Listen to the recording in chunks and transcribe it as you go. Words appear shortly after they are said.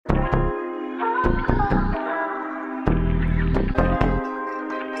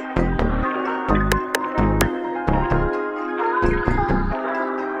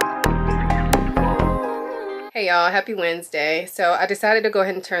Hey y'all, happy Wednesday. So I decided to go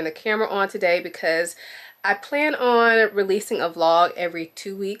ahead and turn the camera on today because I plan on releasing a vlog every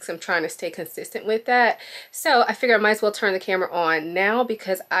 2 weeks. I'm trying to stay consistent with that. So I figured I might as well turn the camera on now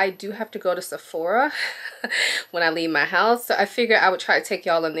because I do have to go to Sephora when I leave my house. So I figured I would try to take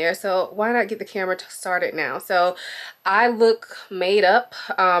y'all in there. So why not get the camera started now? So I look made up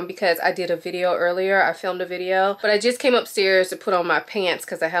because I did a video earlier. I filmed a video, but I just came upstairs to put on my pants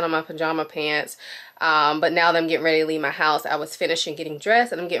because I had on my pajama pants. But now that I'm getting ready to leave my house, I was finishing getting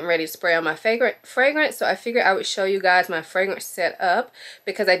dressed and I'm getting ready to spray on my fragrance. So I figured I would show you guys my fragrance setup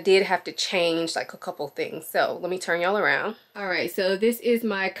because I did have to change like a couple things. So let me turn y'all around. Alright, so this is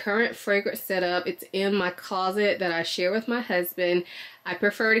my current fragrance setup. It's in my closet that I share with my husband. I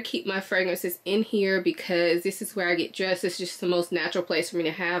prefer to keep my fragrances in here because this is where I get dressed. It's just the most natural place for me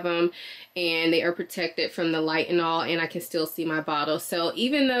to have them, and they are protected from the light and all, and I can still see my bottle. So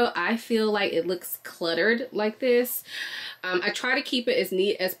even though I feel like it looks cluttered like this, I try to keep it as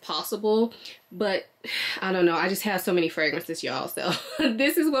neat as possible, but I don't know, I just have so many fragrances, y'all. So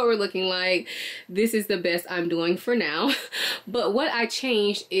this is what we're looking like. This is the best I'm doing for now. But what I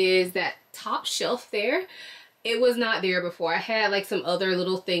changed is that top shelf there. It was not there before. I had like some other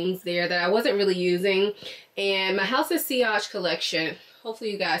little things there that I wasn't really using. And my House of Sillage collection,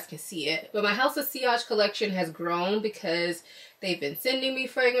 hopefully you guys can see it, but my House of Sillage collection has grown because they've been sending me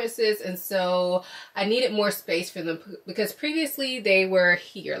fragrances, and so I needed more space for them because previously they were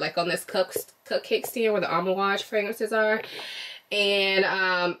here, like on this cupcake stand where the Amouage fragrances are, and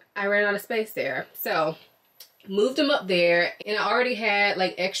I ran out of space there. So moved them up there, and I already had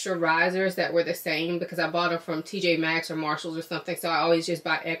like extra risers that were the same because I bought them from TJ Maxx or Marshalls or something, so I always just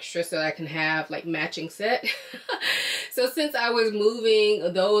buy extra so that I can have like matching set. So since I was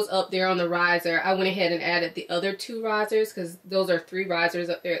moving those up there on the riser, I went ahead and added the other 2 risers because those are 3 risers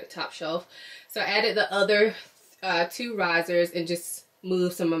up there at the top shelf. So I added the other 2 risers and just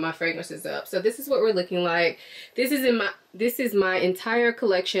move some of my fragrances up. So this is what we're looking like. This is my entire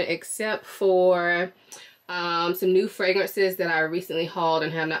collection except for some new fragrances that I recently hauled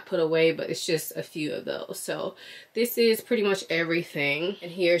and have not put away, but it's just a few of those. So this is pretty much everything,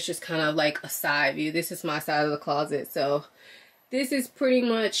 and here's just kind of like a side view. This is my side of the closet, so this is pretty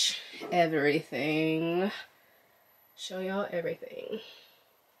much everything. Show y'all everything.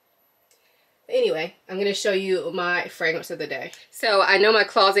 Anyway, I'm going to show you my fragrance of the day. So I know my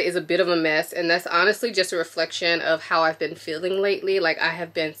closet is a bit of a mess, and that's honestly just a reflection of how I've been feeling lately. Like, I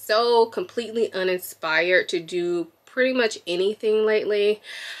have been so completely uninspired to do pretty much anything lately.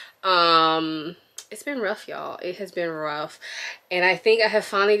 It's been rough, y'all. It has been rough, and I think I have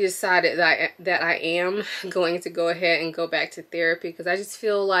finally decided that I am going to go ahead and go back to therapy because I just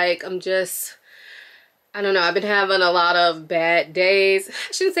feel like I don't know, I've been having a lot of bad days.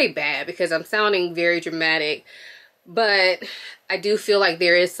 I shouldn't say bad because I'm sounding very dramatic, but I do feel like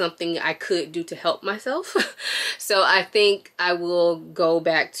there is something I could do to help myself. So I think I will go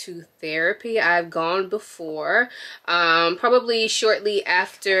back to therapy. I've gone before, probably shortly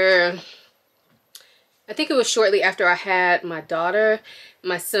after, I think it was shortly after I had my daughter.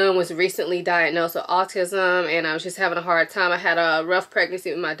 My son was recently diagnosed with autism, and I was just having a hard time. I had a rough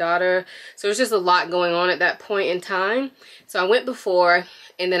pregnancy with my daughter, so there's just a lot going on at that point in time. So I went before,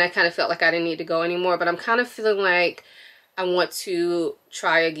 and then I kind of felt like I didn't need to go anymore, but I'm kind of feeling like I want to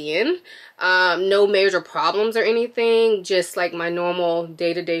try again. No major problems or anything, just like my normal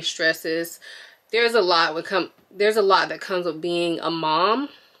day-to-day stresses. There's a lot that comes with being a mom,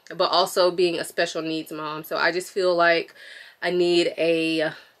 but also being a special needs mom. So I just feel like I need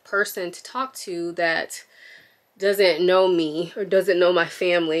a person to talk to that doesn't know me or doesn't know my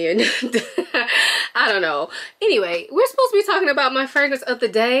family, and I don't know. Anyway, we're supposed to be talking about my fragrance of the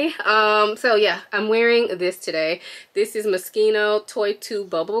day. So yeah, I'm wearing this today. This is Moschino Toy 2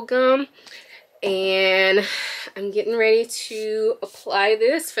 Bubblegum, and I'm getting ready to apply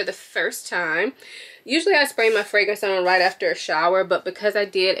this for the first time. Usually I spray my fragrance on right after a shower, but because I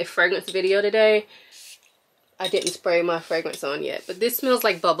did a fragrance video today, I didn't spray my fragrance on yet. But this smells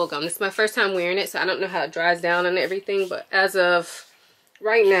like bubblegum. This is my first time wearing it, so I don't know how it dries down and everything, but as of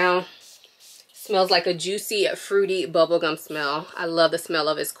right now, it smells like a juicy, fruity bubblegum smell. I love the smell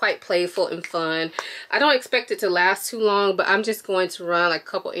of it. It's quite playful and fun. I don't expect it to last too long, but I'm just going to run like a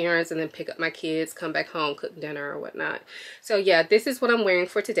couple errands and then pick up my kids, come back home, cook dinner or whatnot. So yeah, this is what I'm wearing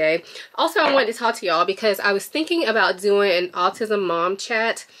for today. Also, I wanted to talk to y'all because I was thinking about doing an autism mom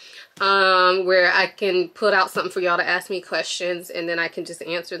chat where I can put out something for y'all to ask me questions, and then I can just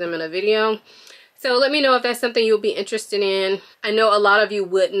answer them in a video. So let me know if that's something you'll be interested in. I know a lot of you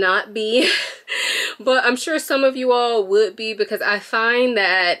would not be, but I'm sure some of you all would be, because I find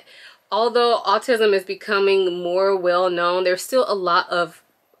that although autism is becoming more well known, there's still a lot of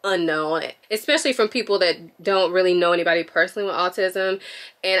unknown, especially from people that don't really know anybody personally with autism.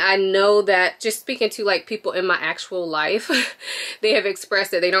 And I know that just speaking to like people in my actual life, they have expressed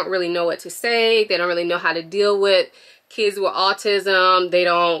that they don't really know what to say. They don't really know how to deal with kids with autism. They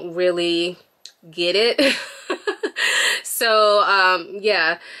don't really get it. So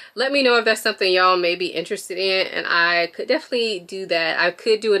yeah, let me know if that's something y'all may be interested in, and I could definitely do that. I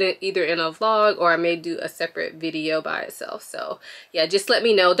could do it either in a vlog, or I may do a separate video by itself. So yeah, just let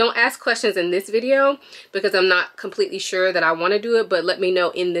me know. Don't ask questions in this video because I'm not completely sure that I want to do it, but let me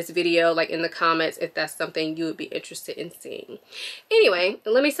know in this video, like in the comments, if that's something you would be interested in seeing. Anyway,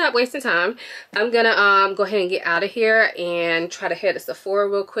 let me stop wasting time. I'm gonna go ahead and get out of here and try to head to Sephora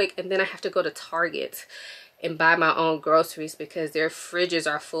real quick, and then I have to go to Target and buy my own groceries because their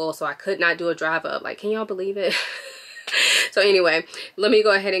fridges are full, so I could not do a drive up. Like, can y'all believe it? So anyway, let me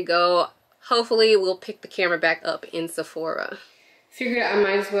go ahead and go. Hopefully we'll pick the camera back up in Sephora. Figured I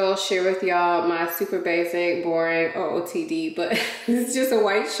might as well share with y'all my super basic, boring OOTD, but it's just a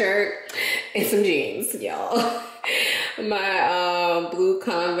white shirt and some jeans, y'all. My blue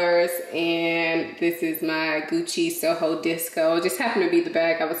Converse, and this is my Gucci Soho Disco. Just happened to be the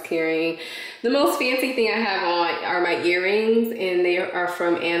bag I was carrying. The most fancy thing I have on are my earrings, and they are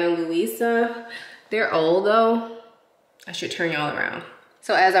from Ana Luisa. They're old though. I should turn y'all around.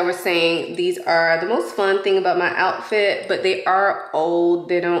 So as I was saying, these are the most fun thing about my outfit, but they are old.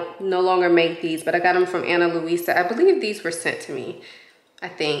 They no longer make these, but I got them from Ana Luisa. I believe these were sent to me, I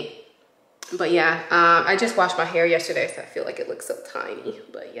think. But yeah, I just washed my hair yesterday, so I feel like it looks so tiny.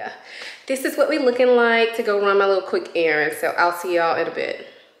 But yeah, this is what we looking like to go run my little quick errand. So I'll see y'all in a bit.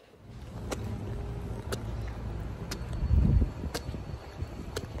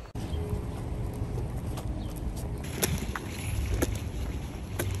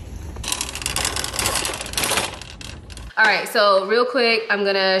 All right, so real quick, I'm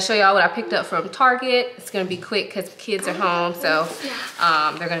gonna show y'all what I picked up from Target. It's gonna be quick because kids are home, so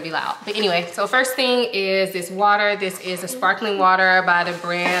they're gonna be loud. But anyway, so first thing is this water. This is a sparkling water by the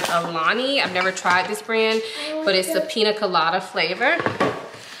brand Alani. I've never tried this brand, but it's the pina colada flavor.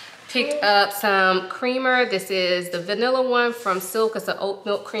 Picked up some creamer. This is the vanilla one from Silk. It's an oat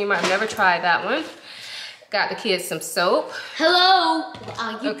milk creamer. I've never tried that one. Got the kids some soap. Hello. What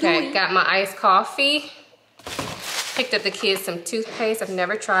are you doing? Got my iced coffee. Picked up the kids some toothpaste. I've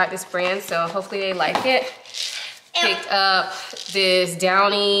never tried this brand, so hopefully they like it. Picked up this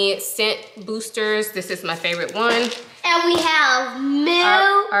Downy scent boosters. This is my favorite one. And we have milk.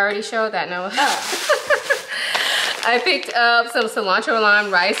 I already showed that, Noah. Oh. I picked up some cilantro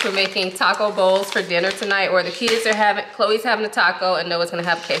lime rice. We're making taco bowls for dinner tonight, or the kids are having, Chloe's having a taco and Noah's gonna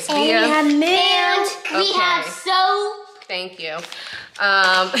have quesadilla. And we have milk. And we have soap. Thank you.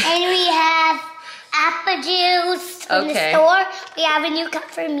 And we have apple juice from the store. We have a new cup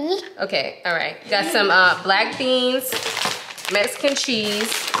for me. Okay, all right. Got some black beans, Mexican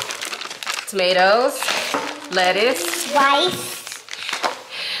cheese, tomatoes, lettuce, rice,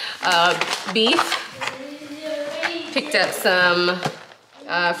 beef. Picked up some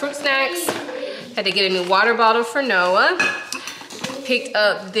fruit snacks. Had to get a new water bottle for Noah. Picked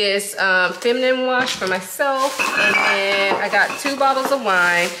up this feminine wash for myself, and then I got 2 bottles of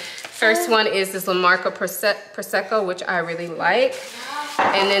wine. First one is this La Marca Prosecco, which I really like.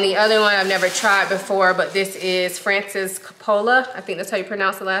 And then the other one I've never tried before, but this is Francis Coppola. I think that's how you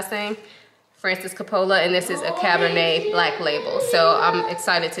pronounce the last name. Francis Coppola, and this is a Cabernet Black Label. So I'm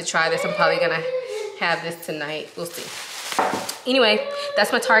excited to try this. I'm probably gonna have this tonight. We'll see. Anyway,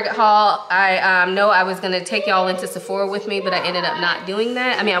 that's my Target haul. I know I was gonna take y'all into Sephora with me, but I ended up not doing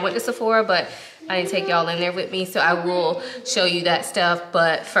that. I mean, I went to Sephora, but I didn't take y'all in there with me, so I will show you that stuff.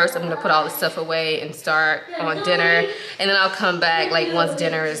 But first, I'm gonna put all the stuff away and start on dinner, and then I'll come back like once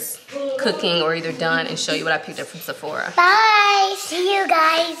dinner is cooking or either done and show you what I picked up from Sephora. Bye. See you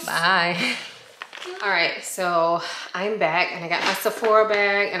guys. Bye. All right, so I'm back and I got my Sephora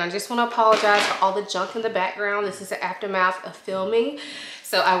bag, and I just want to apologize for all the junk in the background. This is the aftermath of filming,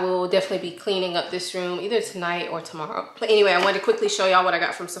 so I will definitely be cleaning up this room either tonight or tomorrow. But anyway, I wanted to quickly show y'all what I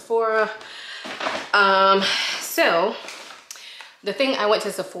got from Sephora. So the thing I went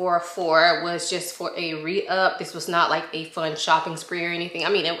to Sephora for was just for a re-up. This was not like a fun shopping spree or anything. I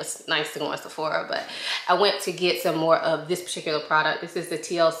mean, it was nice to go to Sephora, but I went to get some more of this particular product. This is the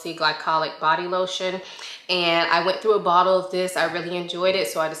TLC Glycolic Body Lotion, and I went through a bottle of this. I really enjoyed it,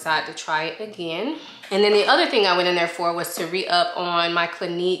 so I decided to try it again. And then the other thing I went in there for was to re-up on my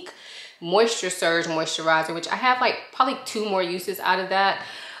Clinique Moisture Surge Moisturizer, which I have like probably 2 more uses out of that.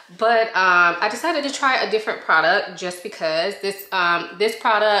 But I decided to try a different product just because this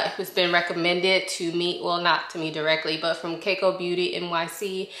product has been recommended to me, well, not to me directly, but from Keiko Beauty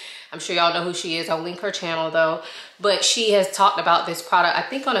NYC. I'm sure y'all know who she is. I'll link her channel though. But she has talked about this product, I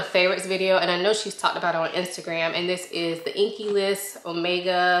think on a favorites video, and I know she's talked about it on Instagram. And this is the Inky List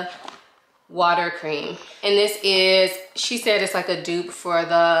Omega Water Cream. And this is, she said it's like a dupe for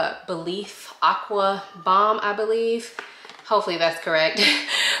the Belief Aqua Balm, I believe. Hopefully that's correct.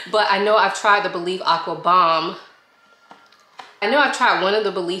 But I know I've tried the Belief Aqua Balm. I know I've tried one of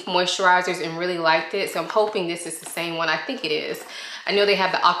the Belief moisturizers and really liked it. So I'm hoping this is the same one. I think it is. I know they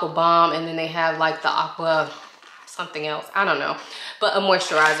have the Aqua Balm and then they have like the Aqua something else. I don't know. But a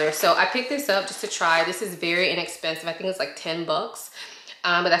moisturizer. So I picked this up just to try. This is very inexpensive. I think it's like 10 bucks.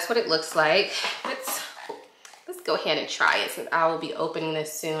 But that's what it looks like. Let's go ahead and try it since I will be opening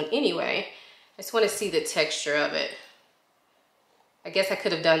this soon anyway. I just want to see the texture of it. I guess I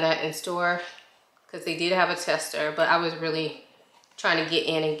could have done that in store because they did have a tester, but I was really trying to get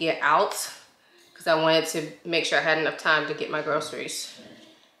in and get out because I wanted to make sure I had enough time to get my groceries.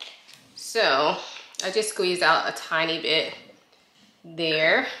 So I just squeezed out a tiny bit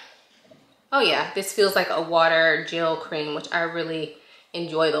there. Oh yeah, this feels like a water gel cream, which I really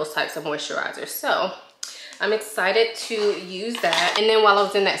enjoy those types of moisturizers. So I'm excited to use that. And then while I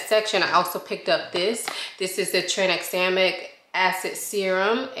was in that section, I also picked up this. This is the tranexamic acid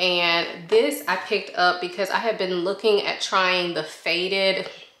serum, and this I picked up because I have been looking at trying the Faded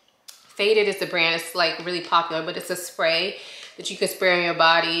is the brand. It's like really popular, but it's a spray that you can spray on your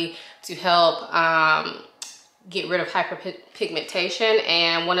body to help get rid of hyperpigmentation,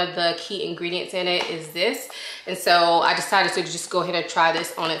 and one of the key ingredients in it is this. And so I decided to just go ahead and try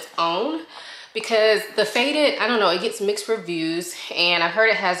this on its own because the Faded, I don't know, it gets mixed reviews and I've heard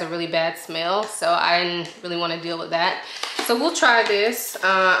it has a really bad smell, so I didn't really want to deal with that. So we'll try this.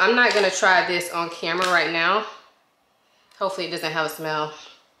 I'm not going to try this on camera right now. Hopefully it doesn't have a smell.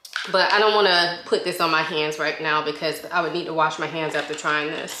 But I don't want to put this on my hands right now because I would need to wash my hands after trying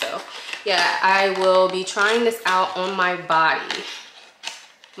this. So yeah, I will be trying this out on my body.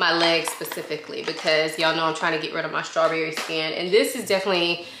 My legs specifically, because y'all know I'm trying to get rid of my strawberry skin. And this is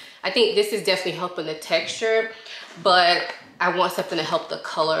definitely, I think this is definitely helping the texture, but I want something to help the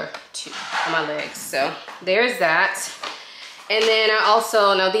color too on my legs. So there's that. And then I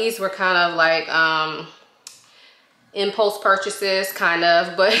also, now these were kind of like impulse purchases kind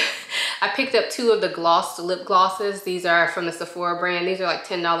of, but I picked up two of the lip glosses. These are from the Sephora brand. These are like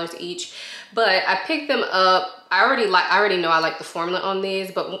 $10 each, but I picked them up. I already know I like the formula on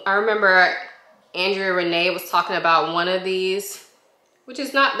these, but I remember Andrea Renee was talking about one of these, which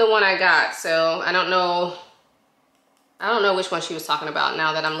is not the one I got. So I don't know which one she was talking about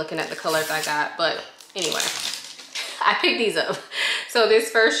now that I'm looking at the colors I got, but anyway. I picked these up. So this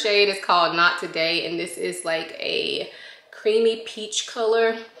first shade is called Not Today, and this is like a creamy peach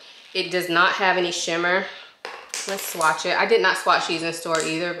color. It does not have any shimmer. Let's swatch it. I did not swatch these in store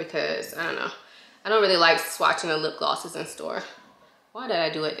either because, I don't know. I don't really like swatching the lip glosses in store. Why did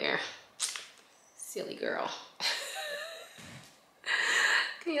I do it there? Silly girl.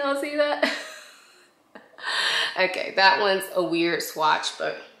 Can y'all see that? Okay, that one's a weird swatch,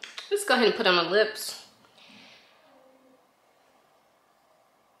 but let's go ahead and put on my lips.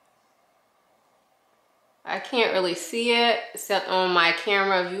 I can't really see it except on my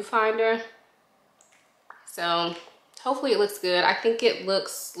camera viewfinder. So hopefully it looks good. I think it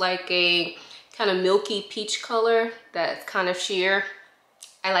looks like a kind of milky peach color that's kind of sheer.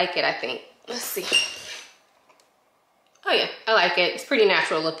 I like it, I think. Let's see. Oh yeah, I like it. It's pretty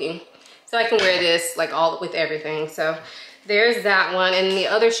natural looking. So I can wear this like all with everything. So there's that one. And the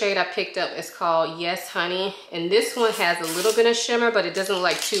other shade I picked up is called Yes Honey. And this one has a little bit of shimmer, but it doesn't look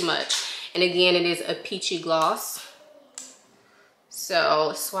like too much. And again, it is a peachy gloss. So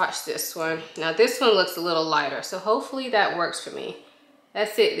let's swatch this one. Now this one looks a little lighter, so hopefully that works for me.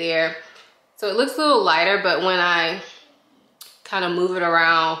 That's it there. So it looks a little lighter, but when I kind of move it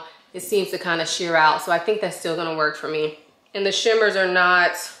around, it seems to kind of sheer out. So I think that's still gonna work for me. And the shimmers are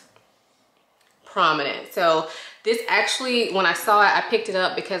not prominent. So this actually, when I saw it, I picked it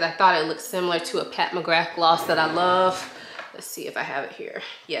up because I thought it looked similar to a Pat McGrath gloss that I love. Let's see if I have it here.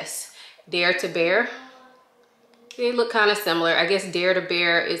 Yes. Dare to Bear. They look kind of similar. I guess Dare to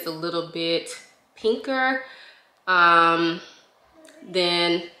Bear is a little bit pinker or a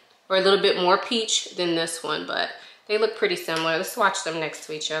little bit more peach than this one, but they look pretty similar. Let's swatch them next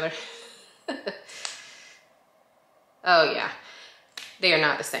to each other. Oh yeah, they are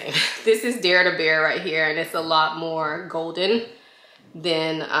not the same. This is Dare to Bear right here, and it's a lot more golden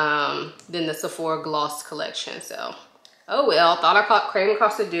than the Sephora Gloss collection. So Oh well, thought I caught came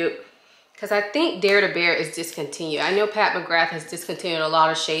across a dupe. Because I think Dare to Bear is discontinued. I know Pat McGrath has discontinued a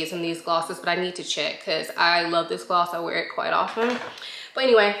lot of shades in these glosses, but I need to check because I love this gloss. I wear it quite often. But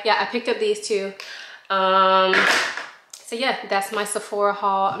anyway, yeah, I picked up these two. So yeah, that's my Sephora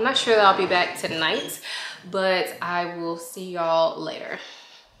haul. I'm not sure that I'll be back tonight, but I will see y'all later.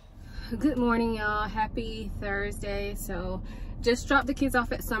 Good morning, y'all. Happy Thursday. So just dropped the kids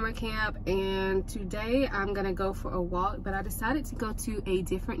off at summer camp, and today I'm gonna go for a walk, but I decided to go to a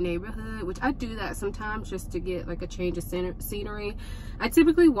different neighborhood, which I do that sometimes just to get like a change of scenery. I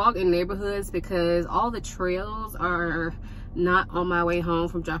typically walk in neighborhoods because all the trails are not on my way home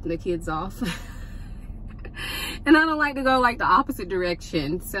from dropping the kids off. And I don't like to go like the opposite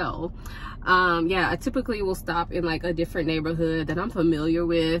direction. So yeah, I typically will stop in like a different neighborhood that I'm familiar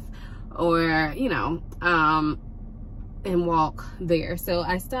with, or you know, and walk there. So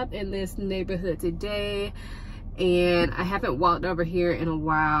I stopped in this neighborhood today, and I haven't walked over here in a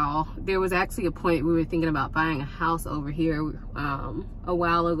while. There was actually a point we were thinking about buying a house over here a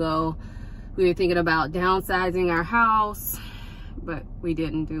while ago. We were thinking about downsizing our house, but we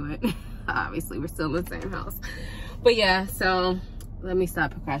didn't do it. Obviously we're still in the same house. But yeah, so let me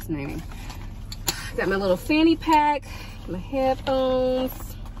stop procrastinating. Got my little fanny pack, my headphones.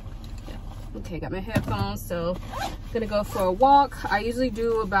 Okay, got my headphones, so gonna go for a walk. I usually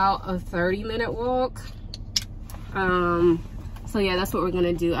do about a 30-minute walk. So yeah, that's what we're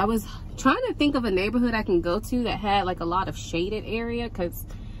gonna do. I was trying to think of a neighborhood I can go to that had like a lot of shaded area, because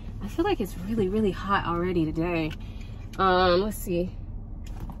I feel like it's really hot already today. Let's see.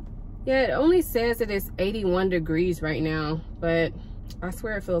 Yeah, it only says that it's 81 degrees right now, but I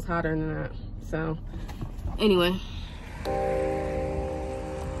swear it feels hotter than that. So anyway.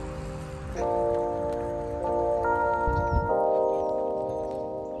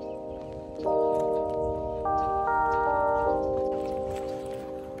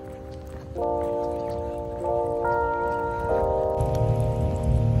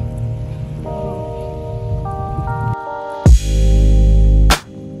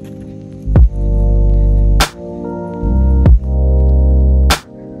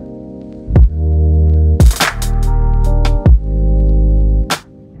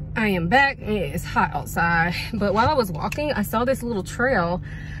 Back, it is hot outside, but while I was walking I saw this little trail.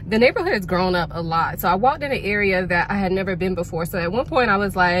 The neighborhood has grown up a lot, so I walked in an area that I had never been before. So at one point I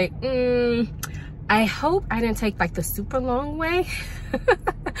was like, I hope I didn't take like the super long way.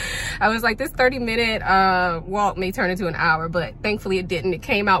 I was like, this 30-minute walk may turn into an hour, but thankfully it didn't. It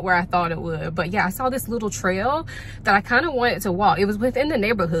came out where I thought it would. But yeah, I saw this little trail that I kind of wanted to walk. It was within the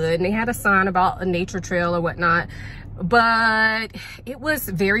neighborhood, and they had a sign about a nature trail or whatnot, but it was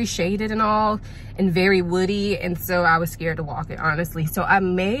very shaded and all, and very woody, and so I was scared to walk it, honestly. So I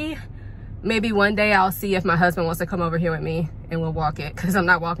maybe one day I'll see if my husband wants to come over here with me and we'll walk it, because I'm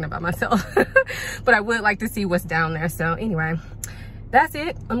not walking it by myself. But I would like to see what's down there. So anyway, that's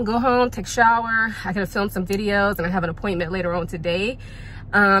it. I'm gonna go home, take a shower. I gotta film some videos, and I have an appointment later on today.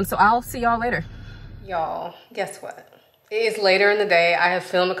 So I'll see y'all later. Y'all, guess what? It is later in the day. I have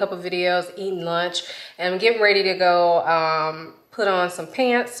filmed a couple videos, eaten lunch, and I'm getting ready to go put on some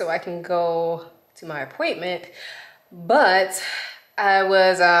pants so I can go to my appointment. But I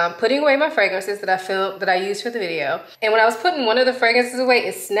was putting away my fragrances that I filmed, that I used for the video. And when I was putting one of the fragrances away,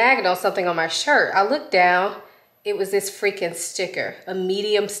 it snagged on something on my shirt. I looked down, it was this freaking sticker, a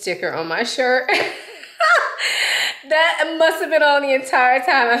medium sticker on my shirt. That must have been on the entire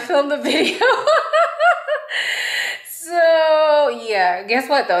time I filmed the video. So yeah, guess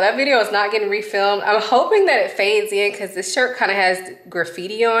what though? That video is not getting refilmed. I'm hoping that it fades in, because this shirt kind of has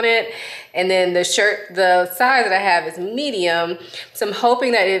graffiti on it. And then the shirt, the size that I have is medium. So I'm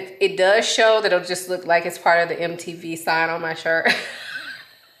hoping that if it does show, that it'll just look like it's part of the MTV sign on my shirt.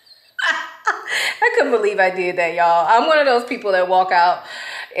 I couldn't believe I did that, y'all. I'm one of those people that walk out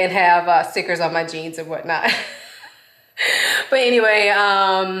and have stickers on my jeans and whatnot. But anyway,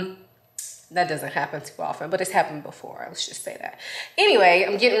 that doesn't happen too often, but it's happened before. Let's just say that. Anyway,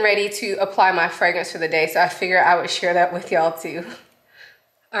 I'm getting ready to apply my fragrance for the day, so I figured I would share that with y'all too.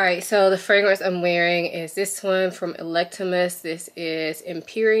 All right, so the fragrance I'm wearing is this one from Electimus. This is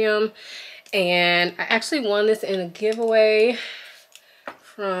Imperium, and I actually won this in a giveaway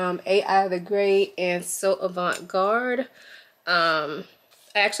from AI the Great and So Avant-Garde. I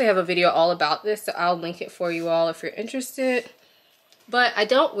actually have a video all about this, so I'll link it for you all if you're interested. But I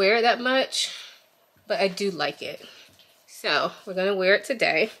don't wear it that much, but I do like it. So we're gonna wear it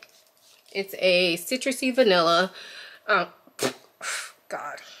today. It's a citrusy vanilla.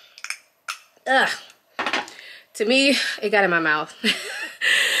 God. Ugh. To me, it got in my mouth.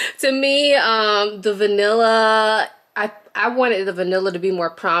 To me, the vanilla I wanted the vanilla to be more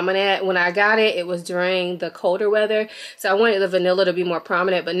prominent. When I got it, it was during the colder weather, so I wanted the vanilla to be more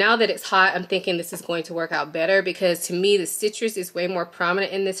prominent. But now that it's hot, I'm thinking this is going to work out better, because to me the citrus is way more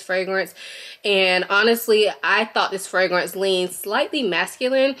prominent in this fragrance. And honestly, I thought this fragrance leaned slightly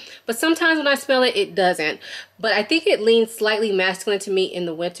masculine, but sometimes when I smell it, it doesn't. But I think it leans slightly masculine to me in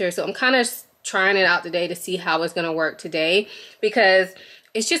the winter, so I'm kind of trying it out today to see how it's going to work today, because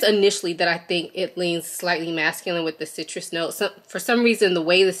it's just initially that I think it leans slightly masculine with the citrus note. So for some reason, the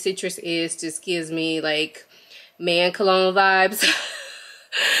way the citrus is just gives me like man cologne vibes.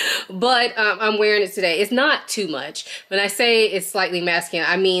 But I'm wearing it today. It's not too much. When I say it's slightly masculine,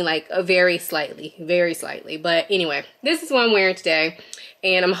 I mean like a very slightly. But anyway, this is what I'm wearing today,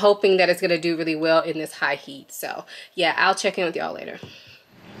 and I'm hoping that it's going to do really well in this high heat. So yeah, I'll check in with y'all later.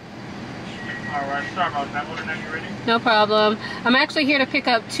 Alright, sorry about that. Order now, you ready? No problem. I'm actually here to pick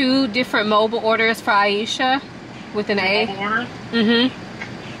up 2 different mobile orders for Ayesha with an A. Mobile orders? Mm-hmm.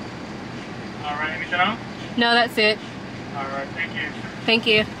 Alright, anything else? No, that's it. Alright, thank you. Thank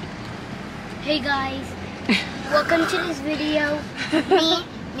you. Hey guys, welcome to this video.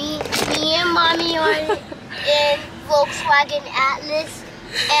 Me and Mommy are in Volkswagen Atlas,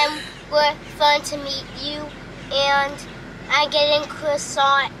 and we're fun to meet you. And I'm getting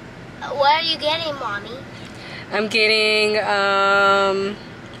croissant. What are you getting, Mommy? I'm getting a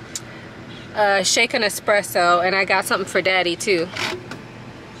shaken espresso, and I got something for Daddy too.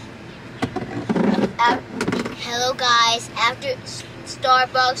 Hello guys, after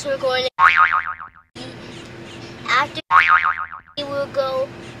Starbucks we're going to we will go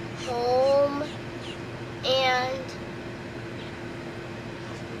home, and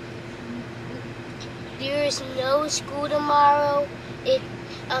there is no school tomorrow.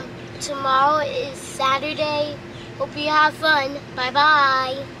 Tomorrow is Saturday. Hope you have fun.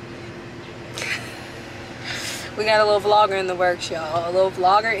 Bye-bye. We got a little vlogger in the works, y'all. A little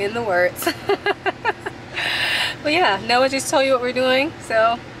vlogger in the works. But yeah, Noah just told you what we're doing,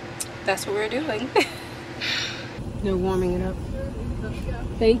 so that's what we're doing. They're warming it up.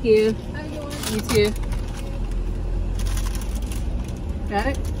 Thank you. You too. Got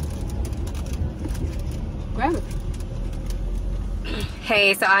it? Grab it.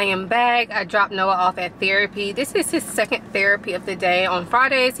 Hey, so I am back. I dropped Noah off at therapy. This is his second therapy of the day. On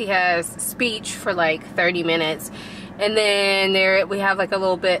Fridays, he has speech for like 30 minutes. And then we have like a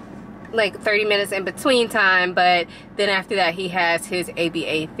little bit, like 30 minutes in between time. But then after that, he has his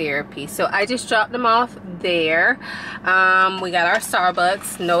ABA therapy. So I just dropped him off there. We got our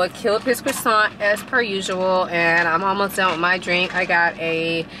Starbucks. Noah killed his croissant as per usual. And I'm almost done with my drink. I got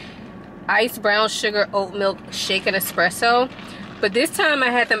a iced brown sugar oat milk shaken espresso. But this time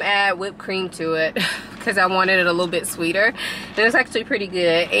I had them add whipped cream to it because I wanted it a little bit sweeter. And it's actually pretty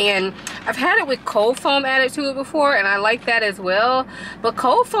good. And I've had it with cold foam added to it before, and I like that as well. But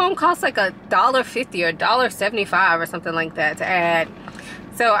cold foam costs like $1.50 or $1.75 or something like that to add.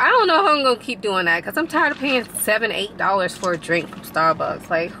 So I don't know how I'm going to keep doing that, because I'm tired of paying $7, $8 for a drink from Starbucks.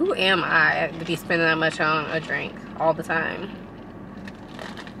 Like, who am I to be spending that much on a drink all the time?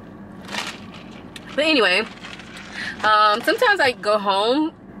 But anyway, sometimes I go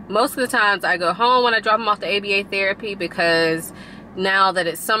home. Most of the times I go home when I drop him off the ABA therapy, because now that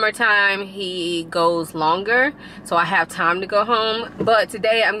it's summertime, he goes longer, so I have time to go home. But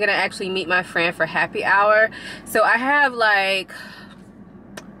today I'm gonna actually meet my friend for happy hour. So I have like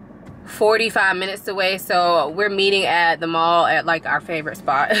 45 minutes away, so we're meeting at the mall at like our favorite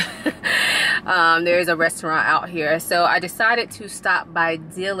spot. There's a restaurant out here, so I decided to stop by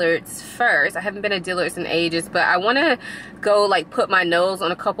Dillard's first. I haven't been to Dillard's in ages, but I want to go like put my nose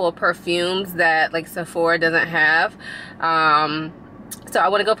on a couple of perfumes that like Sephora doesn't have. So I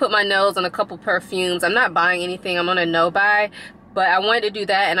want to go put my nose on a couple perfumes. I'm not buying anything, I'm on a no buy, but I wanted to do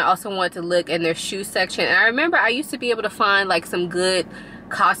that, and I also wanted to look in their shoe section. And I remember I used to be able to find like some good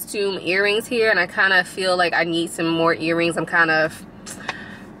costume earrings here, and I kind of feel like I need some more earrings.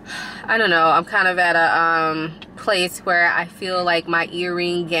 I don't know, I'm kind of at a place where I feel like my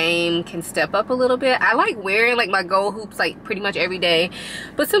earring game can step up a little bit. I like wearing like my gold hoops like pretty much every day,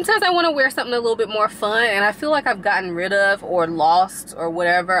 but sometimes I want to wear something a little bit more fun, and I feel like I've gotten rid of or lost or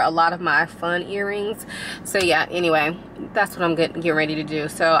whatever a lot of my fun earrings. So yeah, anyway, that's what I'm getting ready to do.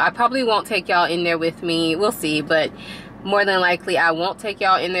 So I probably won't take y'all in there with me, we'll see, but more than likely I won't take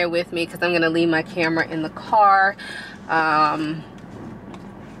y'all in there with me, because I'm gonna leave my camera in the car.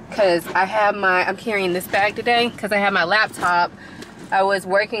 Because I'm carrying this bag today because I have my laptop. I was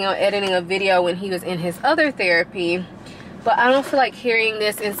working on editing a video when he was in his other therapy, but I don't feel like carrying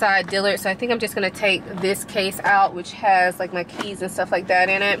this inside Dillard, so I think I'm just gonna take this case out, which has like my keys and stuff like that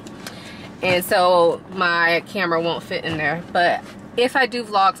in it. and so my camera won't fit in there. But if I do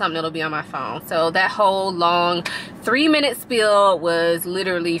vlog something, it'll be on my phone. So that whole long 3-minute spiel was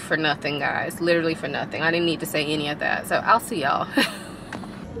literally for nothing, guys. Literally for nothing. I didn't need to say any of that. So I'll see y'all.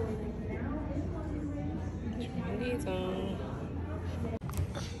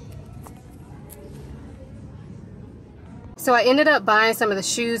 So I ended up buying some of the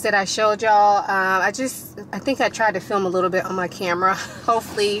shoes that I showed y'all. I think I tried to film a little bit on my camera.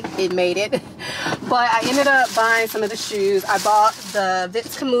 Hopefully it made it. But I ended up buying some of the shoes. I bought the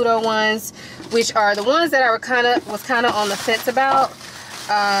Vuitton ones, which are the ones that I was kind of on the fence about.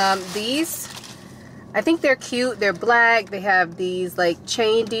 These, I think they're cute. They're black. They have these like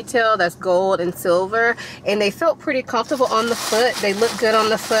chain detail that's gold and silver, and they felt pretty comfortable on the foot. They look good on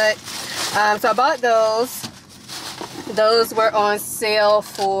the foot. So I bought those. Those were on sale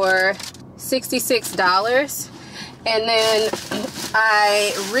for $66. And then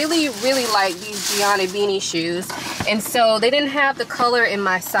I really like these Gianni Beanie shoes. And so they didn't have the color in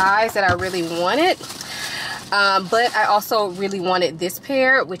my size that I really wanted. But I also really wanted this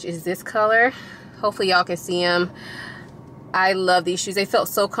pair, which is this color. Hopefully y'all can see them. I love these shoes. They felt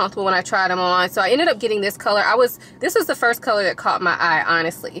so comfortable when I tried them on. So I ended up getting this color. This was the first color that caught my eye,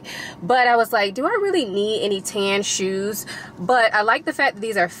 honestly. But I was like, do I really need any tan shoes? But I like the fact that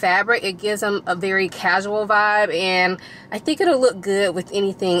these are fabric. It gives them a very casual vibe, and I think it'll look good with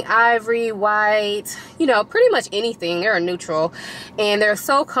anything ivory, white, you know, pretty much anything. They're a neutral, and they're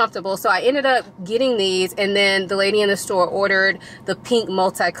so comfortable. So I ended up getting these, and then the lady in the store ordered the pink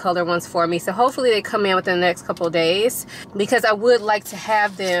multicolor ones for me. So hopefully they come in within the next couple of days, because I would like to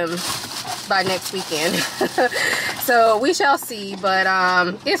have them by next weekend. So we shall see, but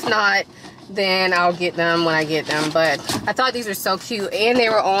if not, then I'll get them when I get them. But I thought these were so cute, and they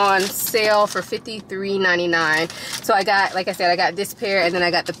were on sale for $53.99. So I got, like I said, I got this pair, and then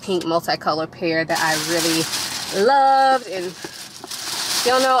I got the pink multicolor pair that I really loved. And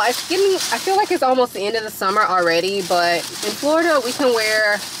y'all know, I feel like it's almost the end of the summer already, but in Florida we can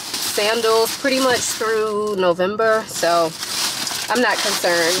wear sandals pretty much through November, so I'm not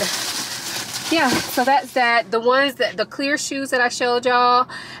concerned. Yeah, so that's that. The clear shoes that I showed y'all,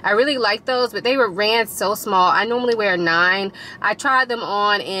 I really like those, but they ran so small. I normally wear a 9. I tried them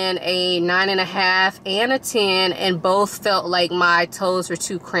on in a 9.5 and a 10, and both felt like my toes were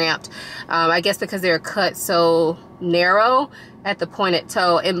too cramped. I guess because they're cut so narrow at the pointed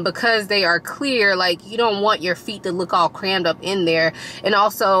toe, and because they are clear, like, you don't want your feet to look all crammed up in there. And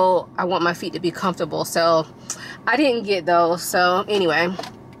also I want my feet to be comfortable, so I didn't get those. So anyway,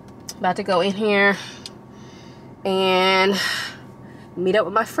 about to go in here and meet up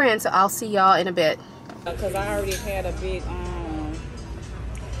with my friend, so I'll see y'all in a bit. Because I already had a big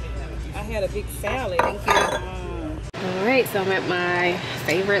salad. Thank you. Alright, so I'm at my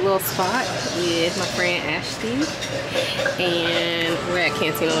favorite little spot with my friend Ashley, and we're at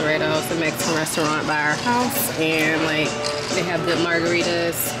Cantina Laredo. It's a Mexican restaurant by our house, and like, they have good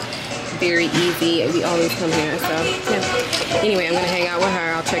margaritas, very easy. We always come here, so yeah. Anyway, I'm gonna hang out with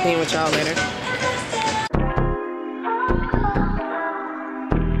her. I'll check in with y'all later.